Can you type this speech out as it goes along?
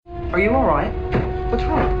Are you all right? What's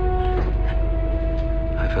wrong?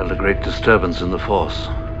 I felt a great disturbance in the force,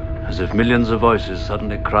 as if millions of voices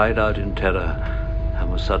suddenly cried out in terror and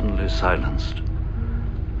were suddenly silenced.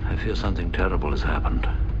 I fear something terrible has happened.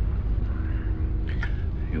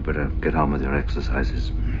 You better get on with your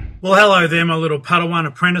exercises. Well, hello there, my little Padawan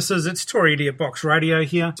apprentices. It's Tory Idiot Box Radio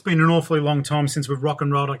here. It's been an awfully long time since we've rock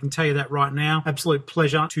and rolled, I can tell you that right now. Absolute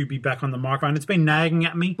pleasure to be back on the microphone. It's been nagging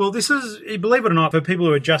at me. Well, this is, believe it or not, for people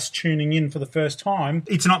who are just tuning in for the first time,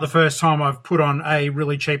 it's not the first time I've put on a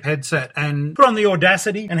really cheap headset and put on the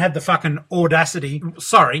Audacity and had the fucking Audacity.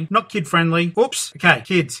 Sorry, not kid-friendly. Oops. Okay,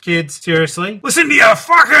 kids, seriously. Listen to your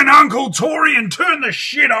fucking Uncle Tory and turn the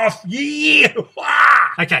shit off. Yeah!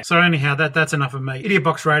 Okay, so anyhow, that's enough of me. Idiot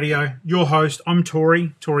Box Radio. Your host, I'm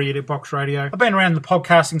Tory Idiot Box Radio. I've been around the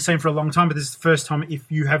podcasting scene for a long time, but this is the first time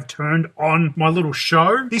if you have turned on my little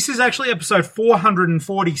show. This is actually episode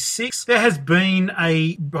 446. There has been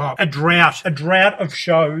a drought of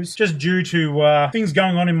shows just due to things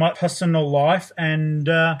going on in my personal life and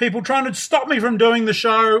people trying to stop me from doing the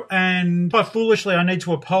show, and quite foolishly I need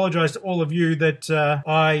to apologise to all of you that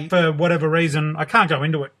I, for whatever reason, I can't go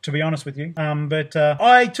into it, to be honest with you, but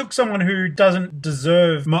I took someone who doesn't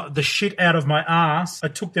deserve the shit out of my ass. I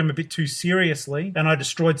took them a bit too seriously and I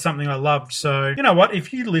destroyed something I loved. So, you know what?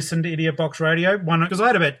 If you listen to Idiot Box Radio, because I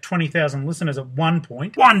had about 20,000 listeners at one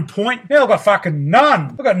point. Now I've got fucking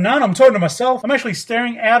none. I've got none. I'm talking to myself. I'm actually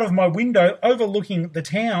staring out of my window overlooking the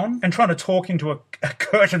town and trying to talk into a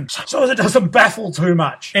curtain so it doesn't baffle too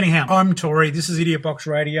much. Anyhow, I'm Tory. This is Idiot Box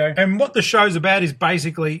Radio. And what the show's about is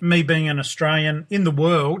basically me being an Australian in the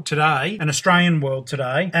world today, an Australian world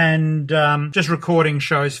today, and just recording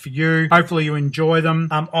shows for you. Hopefully you enjoy them.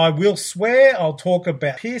 I will swear. I'll talk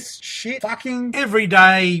about piss, shit, fucking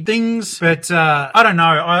everyday things, but I don't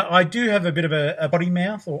know. I do have a bit of a potty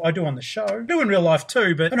mouth, or I do on the show. I do in real life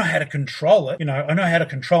too, but I know how to control it. You know, I know how to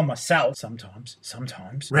control myself sometimes.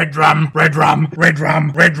 Red rum. Sometimes red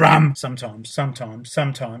rum. Sometimes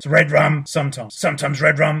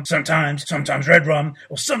red rum. Sometimes red rum.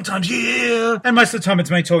 Or sometimes, yeah. And most of the time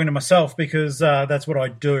it's me talking to myself because that's what I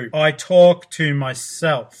do. I talk to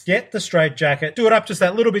myself. Get the straight jacket, do it up just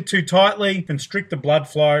that little bit too tightly, constrict the blood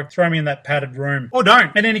flow, throw me in that padded room. Or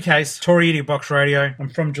don't. In any case, Tory Idiot Box Radio. I'm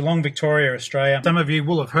from Geelong, Victoria, Australia. Some of you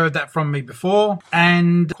will have heard that from me before,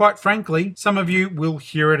 and quite frankly, some of you will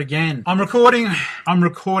hear it again. I'm recording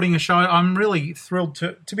a show. I'm really thrilled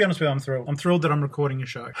to be honest with you, I'm thrilled. I'm thrilled that I'm recording a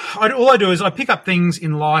show. All I do is I pick up things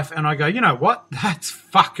in life and I go, you know what? That's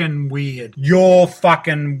fucking weird. You're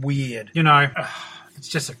fucking weird. You know, it's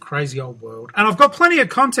just a crazy old world. And I've got plenty of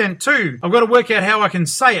content too. I've got to work out how I can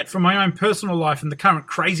say it from my own personal life and the current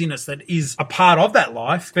craziness that is a part of that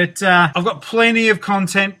life. But I've got plenty of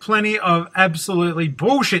content, plenty of absolutely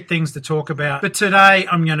bullshit things to talk about. But today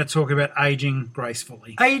I'm going to talk about aging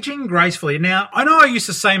gracefully. Aging gracefully. Now, I know I used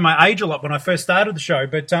to say my age a lot when I first started the show,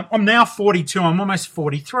 but I'm now 42. I'm almost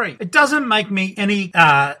 43. It doesn't make me any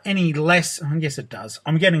less. Yes, it does.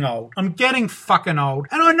 I'm getting old. I'm getting fucking old.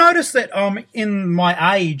 And I noticed that in my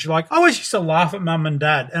age, like, I always used to laugh at mum and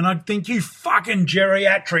dad and I'd think, you fucking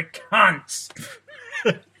geriatric cunts.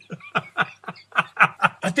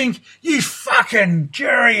 I think, you fucking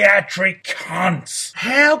geriatric cunts.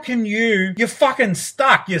 How can you're fucking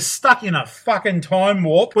stuck. You're stuck in a fucking time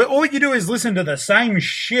warp where all you do is listen to the same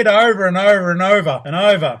shit over and over and over and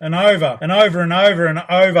over and over and over and over and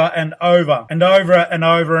over and over and over and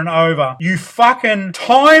over and over. You fucking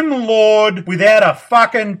time lord without a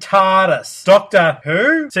fucking TARDIS. Doctor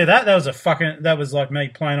Who? See, that was like me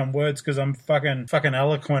playing on words because I'm fucking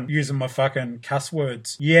eloquent using my fucking cuss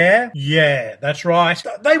words. Yeah, that's right.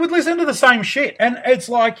 They would listen to the same shit. And it's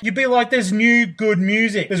like, you'd be like, there's new good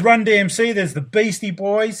music. There's Run DMC, there's the Beastie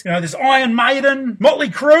Boys, you know, there's Iron Maiden, Motley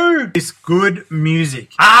Crue. It's good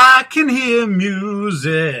music. I can hear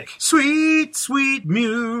music. Sweet, sweet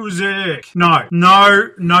music.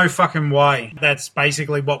 No fucking way. That's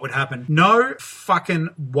basically what would happen. No fucking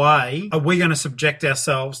way are we going to subject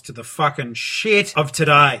ourselves to the fucking shit of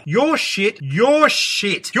today. You're shit. You're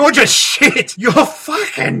shit. You're just shit. You're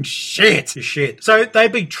fucking shit. You're shit. So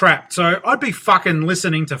they'd be trapped. So I'd be fucking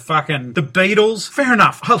listening to fucking the Beatles. Fair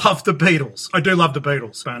enough. I love the Beatles. I do love the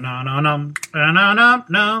Beatles.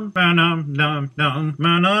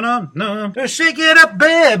 Shake it up,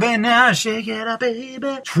 baby, now. Shake it up,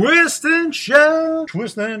 baby. Twist and shout.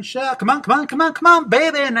 Twist and shout. Come on,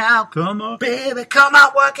 baby, now. Come on, baby. Come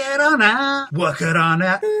on, work it on out. Work it on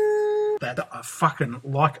out. that fucking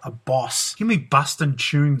like a boss. Give me bustin'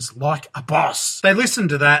 tunes like a boss. They listen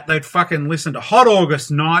to that. They'd fucking listen to Hot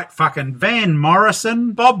August Night, fucking Van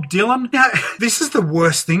Morrison, Bob Dylan. Now, this is the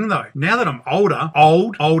worst thing though. Now that I'm older,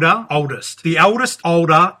 oldest. The eldest,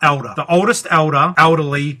 older, elder. The oldest, elder,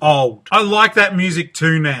 elderly, old. I like that music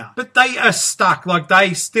too now. But they are stuck. Like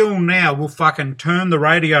they still now will fucking turn the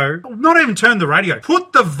radio, not even turn the radio,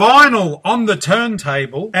 put the vinyl on the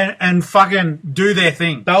turntable and fucking do their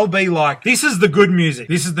thing. They'll be like, this is the good music.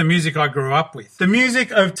 This is the music I grew up with. The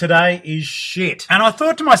music of today is shit. And I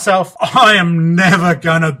thought to myself, I am never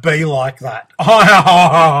gonna be like that.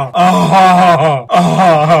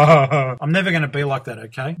 I'm never gonna be like that,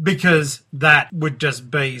 okay? Because that would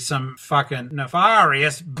just be some fucking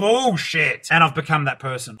nefarious bullshit. And I've become that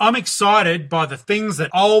person. I'm excited by the things that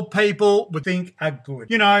old people would think are good.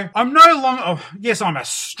 You know, I'm no longer, yes, I'm a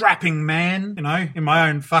strapping man, you know, in my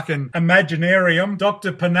own fucking imaginarium,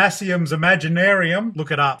 Dr. Panassium's imaginarium.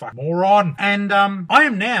 Look it up, fuck moron. And I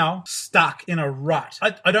am now stuck in a rut.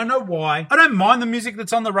 I don't know why. I don't mind the music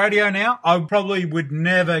that's on the radio now. I probably would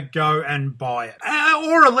never go and buy it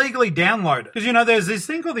or illegally download it. Because, you know, there's this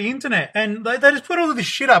thing called the internet and they just put all of this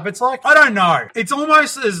shit up. It's like, I don't know. It's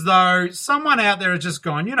almost as though someone out there has just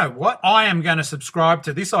gone, you know what? I am going to subscribe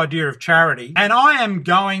to this idea of charity and I am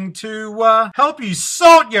going to help you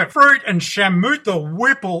salt your fruit and shamoot the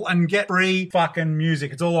whipple and get free fucking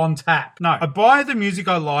music. It's all on tap. No, I buy the music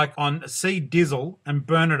I like on C Dizzle and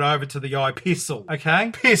burn it over to the iPissel,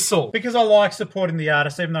 okay? Pissel. Because I like supporting the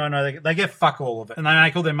artists, even though I know they get fuck all of it. And they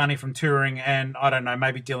make all their money from touring and, I don't know,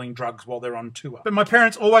 maybe dealing drugs while they're on tour. But my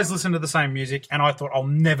parents always listen to the same music and I thought I'll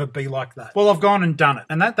never be like that. Well, I've gone and done it.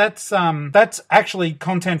 And that's actually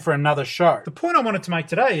content for another show. The point I wanted to make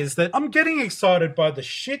today is that I'm getting excited by the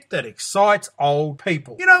shit that excites old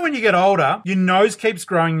people. You know, when you get older, your nose keeps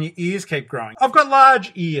growing, your ears keep growing. I've got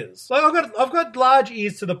large ears. Like I've got large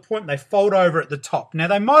ears to the point they fold over at the top. Now,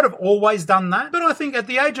 they might have always done that, but I think at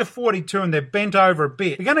the age of 42 and they're bent over a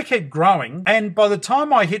bit, they're going to keep growing. And by the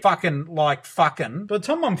time I hit by the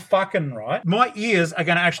time I'm fucking right, my ears are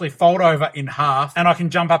going to actually fold over in half and I can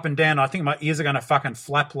jump up and down. I think my ears are going to fucking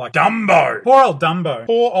flap like Dumbo. Poor old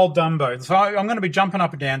Dumbo. So I'm going to be jumping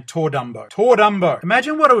up and down, Tor Dumbo.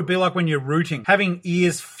 Imagine what it would be like when you're rooting, having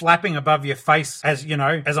ears flapping above your face as, you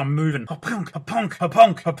know, as I'm moving.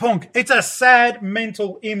 Ha-punk. It's a sad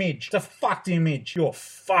mental image. It's a fucked image. You're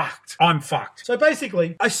fucked. I'm fucked. So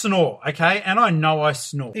basically, I snore, okay? And I know I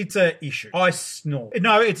snore. It's a issue. I snore.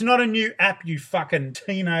 No, it's not a new app, you fucking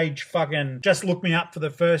teenage fucking just look me up for the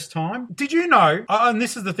first time. Did you know, and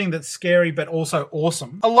this is the thing that's scary but also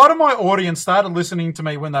awesome, a lot of my audience started listening to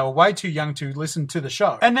me when they were way too young to listen to the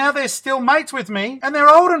show. And now they're still mates with me and they're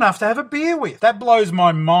old enough to have a beer with. That blows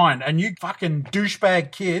my mind. And you fucking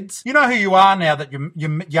douchebag kids, you know who you are now that you're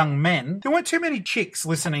young men. There weren't too many chicks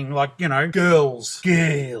listening, like, you know, girls.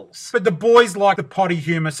 But the boys like the potty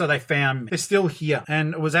humour, so they found me. They're still here.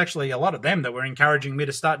 And it was actually a lot of them that were encouraging me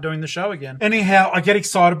to start doing the show again. Anyhow, I get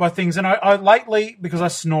excited by things. And I lately, because I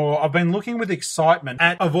snore, I've been looking with excitement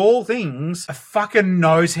at, of all things, a fucking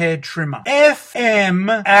nose hair trimmer.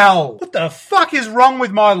 FML. What the fuck is wrong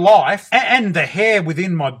with my life and the hair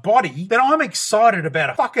within my body that I'm excited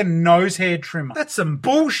about a fucking nose hair trimmer? That's some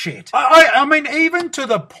bullshit. I mean, even to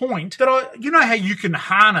the point that you know how you can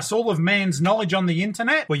harness all of man's knowledge on the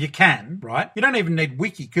internet? Well, you can, right? You don't even need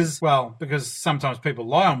wiki because sometimes people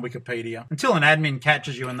lie on Wikipedia until an admin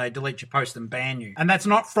catches you and they delete your post and ban you. And that's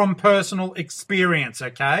not from personal experience,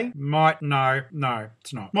 okay? No,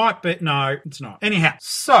 it's not. Might be, no, it's not. Anyhow,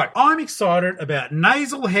 so I'm excited about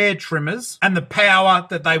nasal hair trimmers and the power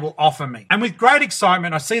that they will offer me. And with great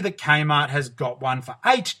excitement, I see that Kmart has got one for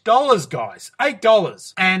 $8, guys.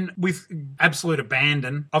 $8. And with absolute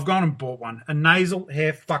abandon, I've gone and bought one. A nasal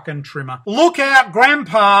hair fucking trimmer. Look out,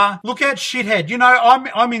 Grandpa. Look out, shithead. You know,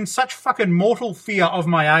 I'm in such fucking mortal fear of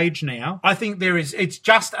my age now. I think it's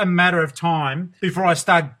just a matter of time before I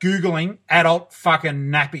start Googling adult fucking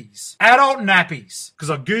nappies. Adult nappies. Because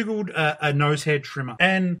I Googled a nose hair trimmer.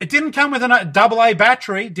 And it didn't come with a AA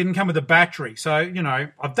battery. It didn't come with a battery. So, you know,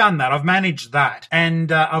 I've done that. I've managed that.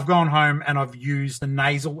 And I've gone home and I've used the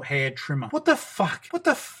nasal hair trimmer. What the fuck? What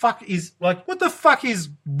the fuck is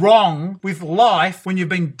wrong with life when you've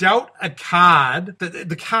been dealt a card,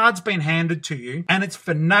 the card's been handed to you, and it's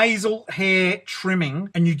for nasal hair trimming,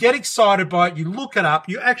 and you get excited by it, you look it up,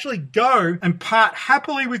 you actually go and part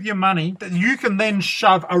happily with your money that you can then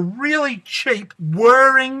shove a really cheap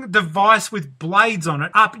whirring device with blades on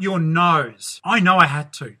it up your nose. I know I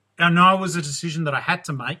had to. I know it was a decision that I had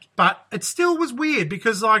to make, but it still was weird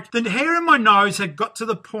because, like, the hair in my nose had got to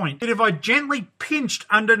the point that if I gently pinched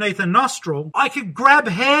underneath a nostril, I could grab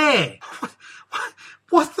hair.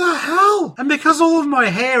 What the hell? And because all of my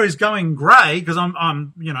hair is going grey, because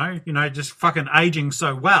I'm just fucking aging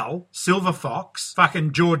so well, Silver Fox,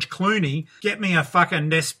 fucking George Clooney, get me a fucking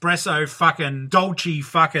Nespresso fucking Dolce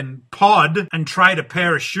fucking pod and trade a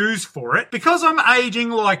pair of shoes for it. Because I'm aging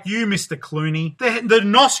like you, Mr. Clooney, the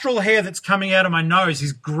nostril hair that's coming out of my nose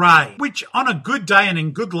is grey, which on a good day and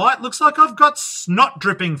in good light looks like I've got snot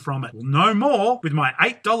dripping from it. Well, no more. With my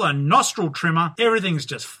 $8 nostril trimmer, everything's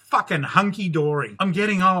just fucking hunky-dory. I'm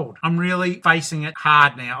getting old. I'm really facing it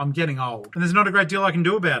hard now. I'm getting old. And there's not a great deal I can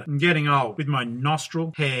do about it. I'm getting old with my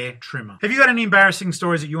nostril hair trimmer. Have you got any embarrassing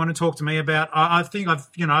stories that you want to talk to me about? I think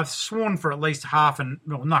I've sworn for at least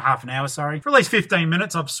not half an hour, sorry. For at least 15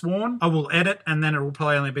 minutes I've sworn. I will edit and then it will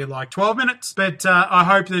probably only be like 12 minutes. But I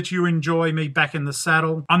hope that you enjoy me back in the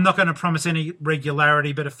saddle. I'm not going to promise any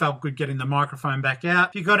regularity, but it felt good getting the microphone back out.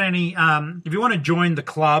 If you got any, if you want to join the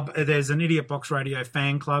club, there's an Idiot Box Radio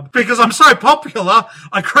fan club. Because I'm so popular,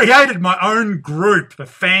 I created my own group for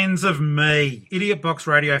fans of me. Idiot Box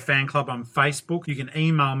Radio Fan Club on Facebook. You can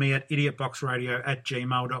email me at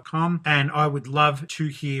idiotboxradio@gmail.com and I would love to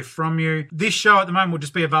hear from you. This show at the moment will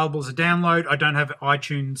just be available as a download. I don't have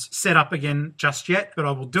iTunes set up again just yet, but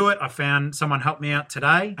I will do it. I found someone helped me out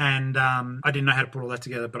today and I didn't know how to put all that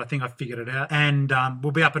together, but I think I figured it out. And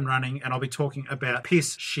we'll be up and running and I'll be talking about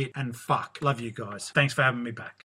piss, shit and fuck. Love you guys. Thanks for having me back.